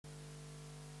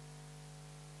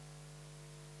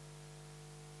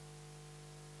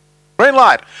Green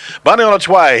light. Bunny on its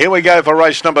way. Here we go for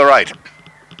race number 8.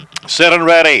 Set and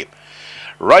ready.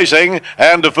 Racing,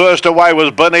 and the first away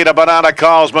was Bonita Banana.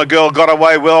 Carl's McGill got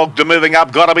away well, moving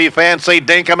up, Gotta Be Fancy.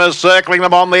 Dinkum is circling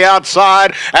them on the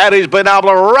outside, and he's been able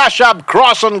to rush up,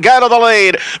 cross and go to the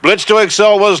lead. Blitz to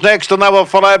Excel was next, and they were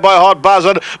followed by Hot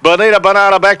Buzzard. Bonita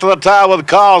Banana back to the tail with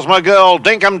Carl's McGill.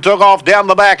 Dinkum took off down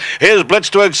the back. Here's Blitz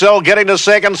to Excel getting to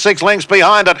second, 6 lengths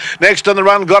behind it. Next in the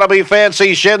run, Gotta Be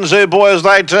Fancy. Shenzhou Boy as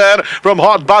they turn from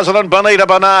Hot Buzzard and Bonita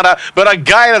Banana, but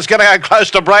again it's going to go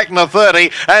close to breaking the 30,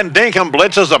 and Dinkum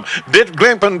blitzes them.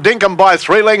 Dinkum by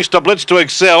 3 lengths to Blitz to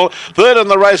Excel. Third in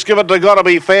the race, give it to Gotta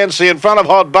Be Fancy in front of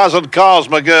Hot Buzzard, Carl's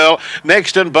McGill.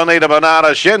 Next in Bonita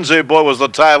Banana, Shenzhou Boy was the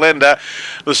tail ender.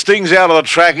 The Sting's out of the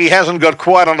track. He hasn't got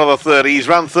quite under the 30. He's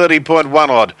run 30.1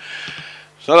 odd.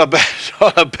 It's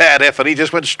not a bad effort. He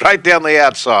just went straight down the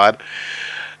outside.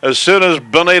 As soon as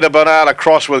Bonita Banana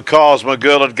crossed with Carl's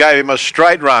McGill, it gave him a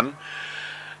straight run,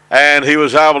 and he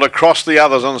was able to cross the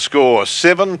others and score.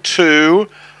 7-2,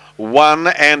 1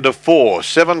 and a 4.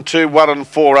 7, 2, 1 and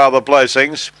 4 are the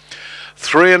placings.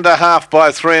 3.5 by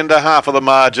 3.5 are the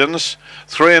margins.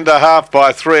 3.5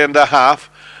 by 3.5.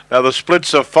 Now the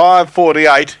splits are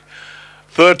 5.48,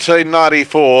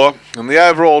 13.94, and the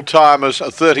overall time is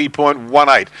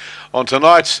 30.18. On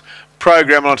tonight's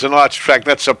program, on tonight's track,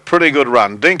 that's a pretty good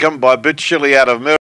run. Dinkum by Bit Chilly out of Melbourne.